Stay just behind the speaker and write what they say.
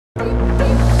What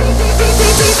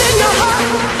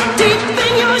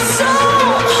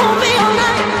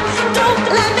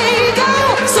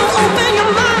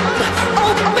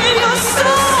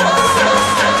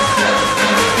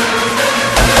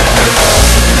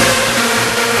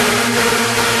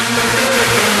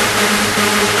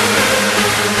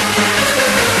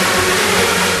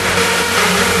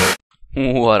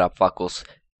up fuckers?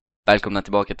 Välkomna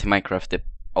tillbaka till Minecraft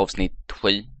avsnitt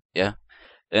 7. Ja.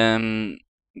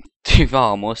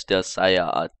 Tyvärr måste jag säga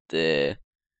att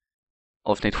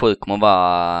avsnitt 7 kommer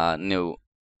vara nog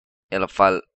i alla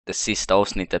fall det sista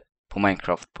avsnittet på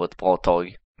Minecraft på ett bra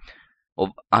tag. Och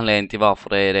anledningen till varför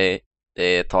det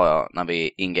tar jag när vi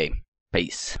är in-game.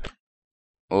 Peace.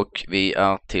 Och vi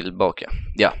är tillbaka.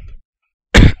 Ja.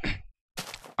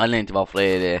 Anledningen till varför det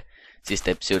är det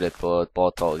sista episodet på ett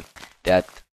bra tag, det är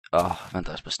att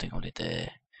vänta, jag ska stänga av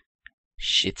lite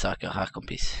shitsaker här,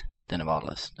 kompis. Den är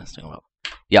värdelös, den stänger av.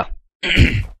 Ja.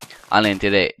 Anledningen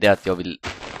till det är att jag vill,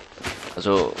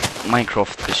 alltså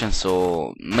Minecraft, det känns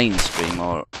så mainstream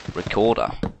att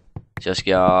recorda. Så jag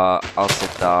ska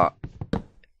avsätta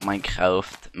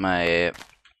Minecraft med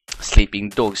Sleeping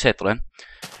Dogs heter den.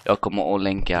 Jag kommer att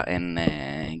länka en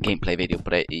gameplay-video på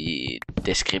det i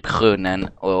deskriptionen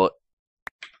och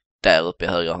där uppe i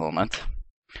högra hörnet.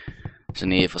 Så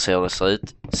ni får se hur det ser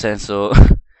ut. Sen så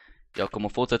jag kommer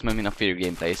fortsätta med mina Fear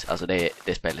gameplays. Alltså det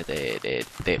spelet det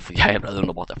är för jävla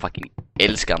underbart. Jag fucking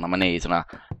älskar när man är i såna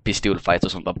pistolfights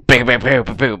och sånt. Bara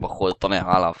skjuter ner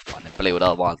alla. Fan, det blod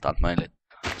överallt, allt möjligt.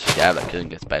 Så jävla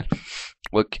kungligt spel.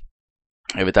 Och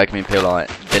jag vill tacka min polare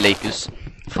Ezitsuj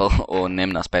för att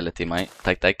nämna spelet till mig.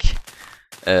 Tack.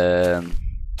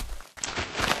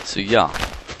 Så ja.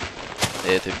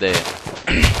 Det är typ det.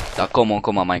 Där kommer att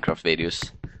komma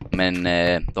Minecraft-videos. Men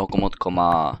de kommer inte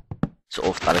komma så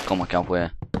ofta. Det kommer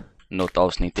kanske något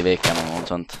avsnitt i veckan eller något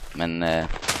sånt. Men det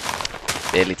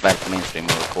är lite väl för mainstream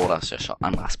och rekorda, så jag kör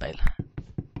andra spel.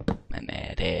 Men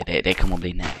det kommer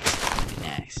bli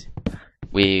nice.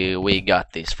 We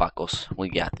got this fuckers. We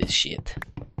got this shit.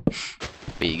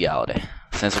 We got it.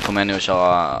 Sen så kommer jag nu att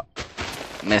köra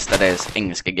mestadels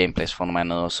engelska gameplays från mig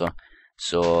nu också.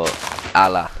 Så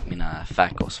alla mina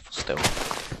fuckers förstår.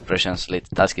 För det känns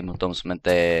lite taskigt mot dem som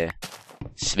inte är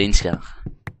svenskar.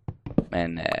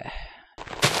 Men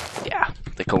ja,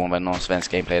 det kommer väl någon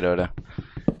svensk gameplay då.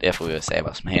 Det får vi se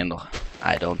vad som händer.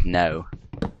 I don't know.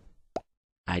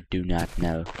 I do not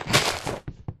know.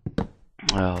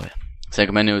 Sen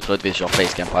kommer jag nu tro att vi kör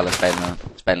facecam på alla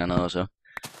spelen nu också.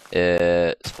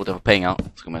 Så fort jag får pengar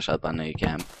så kommer jag köpa en ny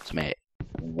cam som är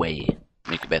way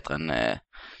mycket bättre än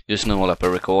just nu håller jag på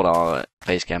att recorda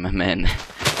facecam med en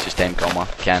systemkamera,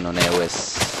 Canon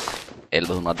EOS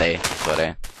 1100D tror jag det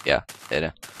är. Ja, det är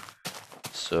det.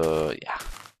 Så ja,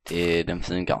 den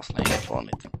funkar så länge för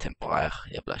lite temporär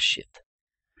jävla shit.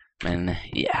 Men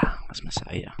ja, vad ska man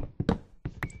säga?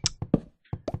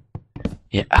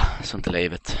 Ja, sånt är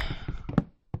livet.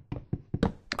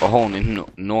 Och har ni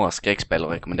några skräckspel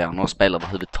att rekommendera, några spel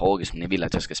överhuvudtaget som ni vill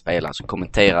att jag ska spela, så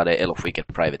kommentera det eller skicka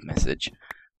ett private message.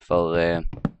 För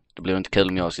det blir inte kul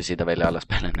om jag ska sitta och välja alla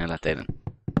spelen hela tiden.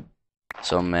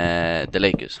 Som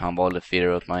Ezitsuj, han valde Fear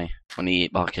åt mig. Och ni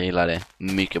bara gillade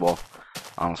mycket bra.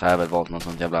 Annars har jag väl valt något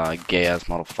sånt jävla gay-ass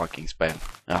motherfucking spel.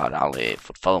 Jag hade aldrig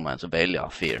fått för mig att välja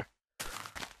Fear.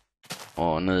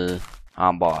 Och nu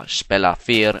han bara spelar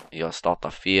Fear, jag startar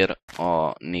Fear.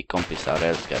 Och ni kompisar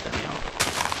älskar den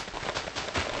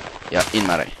ja, in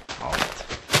med dig.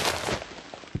 Allt.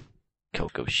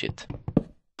 Coco shit.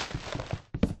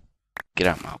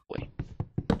 Grandma boy.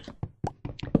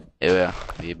 Jo ja,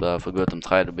 vi börjar få gott om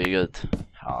träd och bygga ut.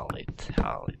 Härligt.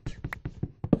 Ja,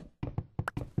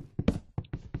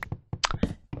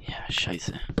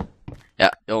 scheisse. Ja,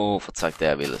 jag har fått sagt det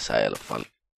jag ville säga i alla fall.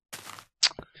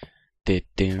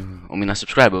 Och mina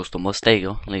subscribers, de bara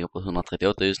stiger. Ligger på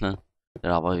 138 just nu. Det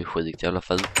där var ju sjukt jävla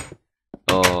fult.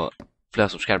 Och fler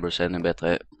subscribers är ännu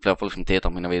bättre. Fler folk som tittar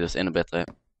på mina videos är ännu bättre.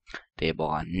 Det är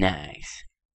bara nice.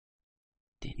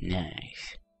 Det är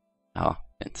nice. Ja,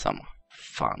 det är inte samma.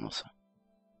 Fan också.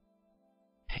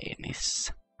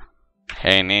 Penis.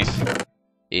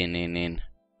 In.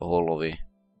 Behåller vi.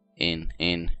 In.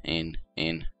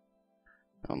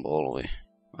 Den behåller vi.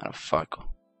 Motherfucker.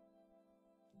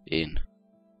 In.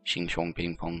 Ching chong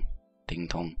ping pong. Ding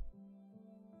tong.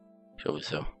 Kör vi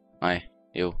så. Nej.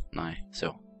 Jo. Nej.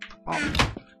 Så. Ja.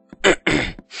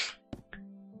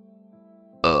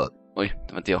 Oj,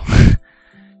 det var inte jag.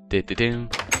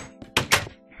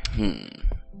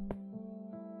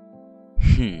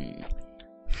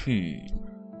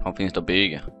 Vad finns det att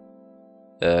bygga?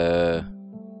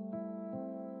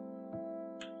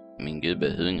 Min gubbe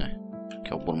är hungrig.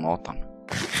 Jag borde mata han.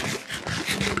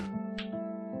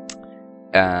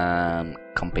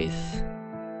 Kompis.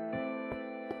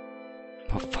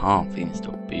 Vad fan finns det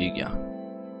att bygga?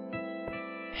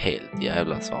 Helt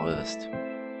jävla seriöst.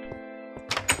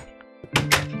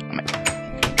 Men,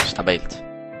 stabilt.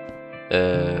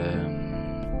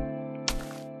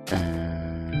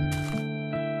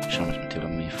 Känner som till och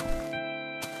med för.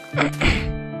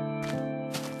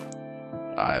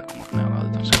 Nej, jag kommer inte ner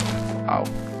utan skolan. Au.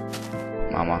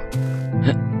 Mamma.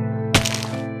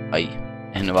 Aj,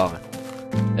 ännu värre.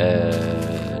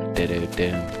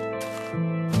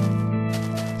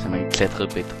 Sen man klättrar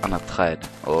upp i ett annat träd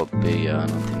och bygger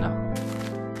någonting där.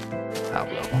 Här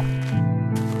blir det bra.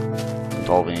 Då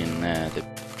tar vi en typ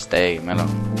steg mellan,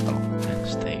 eller en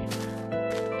steg.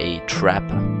 A trap.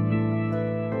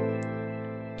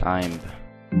 Climb.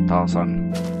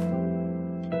 Tarzan.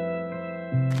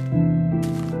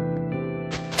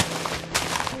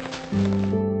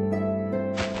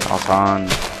 Tarzan.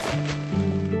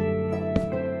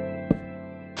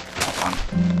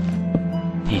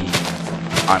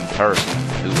 I'm Tarzan.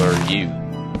 Who are you?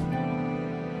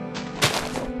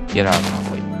 Get out of my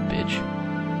way, bitch.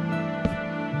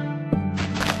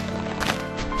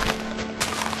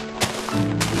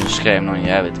 Nu skrev någon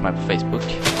jävel till mig på Facebook.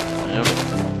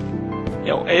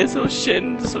 Jag är så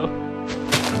känd så. Nu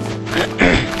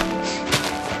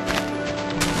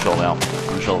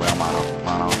kör vi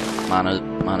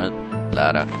man ut.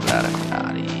 Lära. Ja,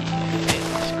 det är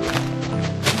fett skull.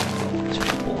 Så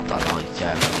får bort alla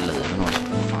jävla liv och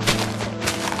fan.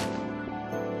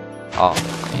 Ja,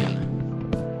 vill.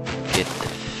 Get the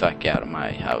fuck out of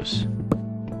my house.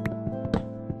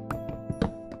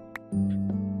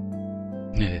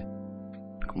 Nu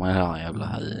kommer den här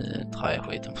jävla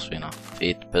träskiten försvinna.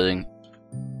 Fitt pung.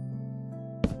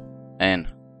 1,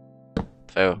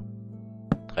 2,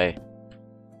 3.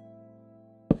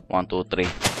 1, 2, 3. 1,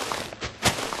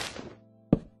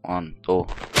 2.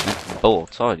 Men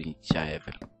bort sa din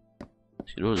jävel.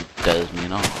 Ska du död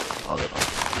mina bröder?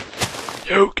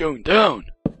 You're going down.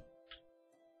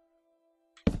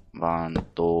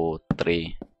 1, 2,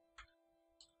 3.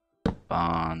 1,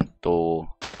 2,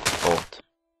 bort.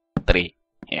 3.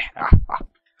 Yeah.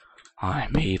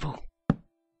 I'm evil.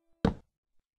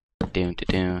 Down.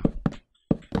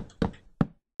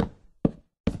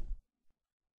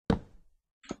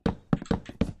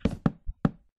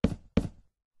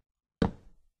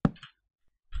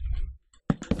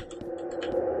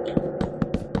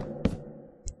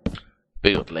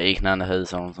 Bygger ett liknande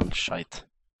hus och sånt shit.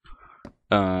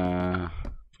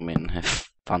 Min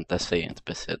fantasi är inte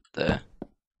speciellt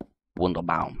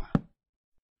wunderbaum.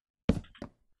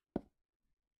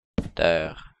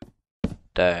 Där.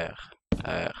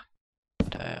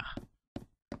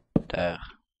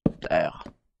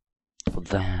 Och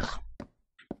där.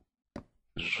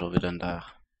 Så kör vi den där.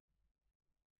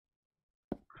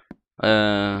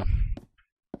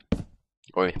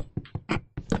 Oj.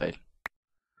 Fel.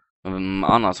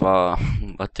 Annars vad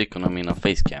tycker ni om mina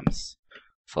facecams?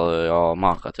 För jag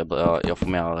märker att jag får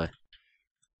mer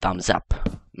thumbs up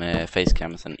med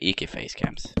facecams än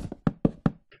icke-facecams.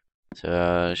 Så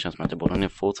det känns som att jag borde nu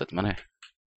fortsätta med det.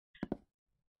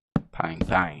 Pang.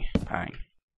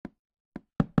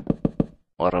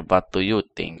 What do you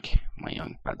think, my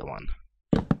young padawan?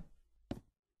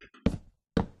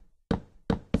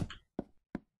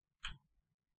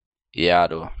 Ja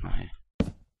då, nej.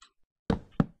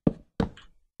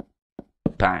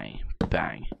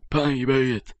 Pang i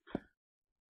bygget.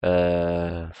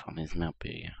 Fan finns det mer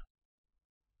bygge?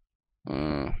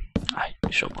 Nej,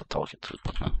 vi kör bara taket ut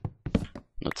på nu.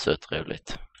 Något sött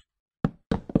roligt.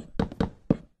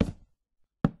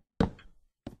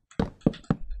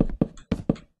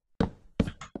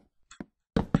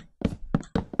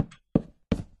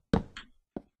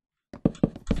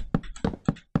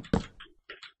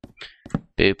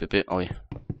 Oj.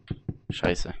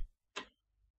 Scheisse.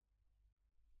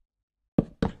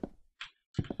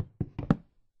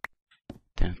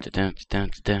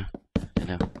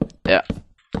 Ja.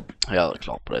 Jag är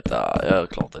klar på detta. Jag är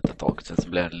klart detta taget. Sen så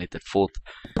blir det lite fort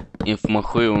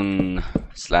information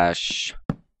slash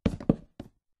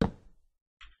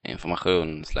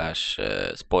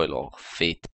spoiler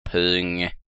fit pung.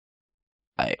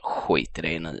 Nej, skit i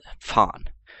det nu. Fan.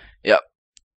 Ja.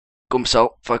 Kompisar,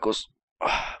 fuck oss.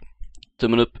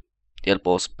 Tummen upp.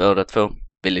 Hjälper oss båda två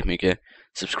väldigt mycket.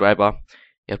 Subscriba.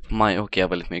 Hjälper mig och er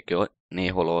väldigt mycket.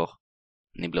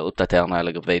 Ni blir uppdaterade när jag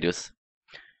lägger upp videos.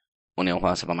 Och ni har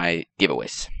chansen på mig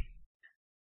giveaways.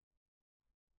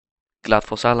 Glatt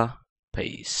för oss alla.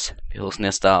 Peace. Vi hörs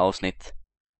nästa avsnitt.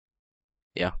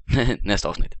 Ja, nästa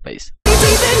avsnitt. Peace.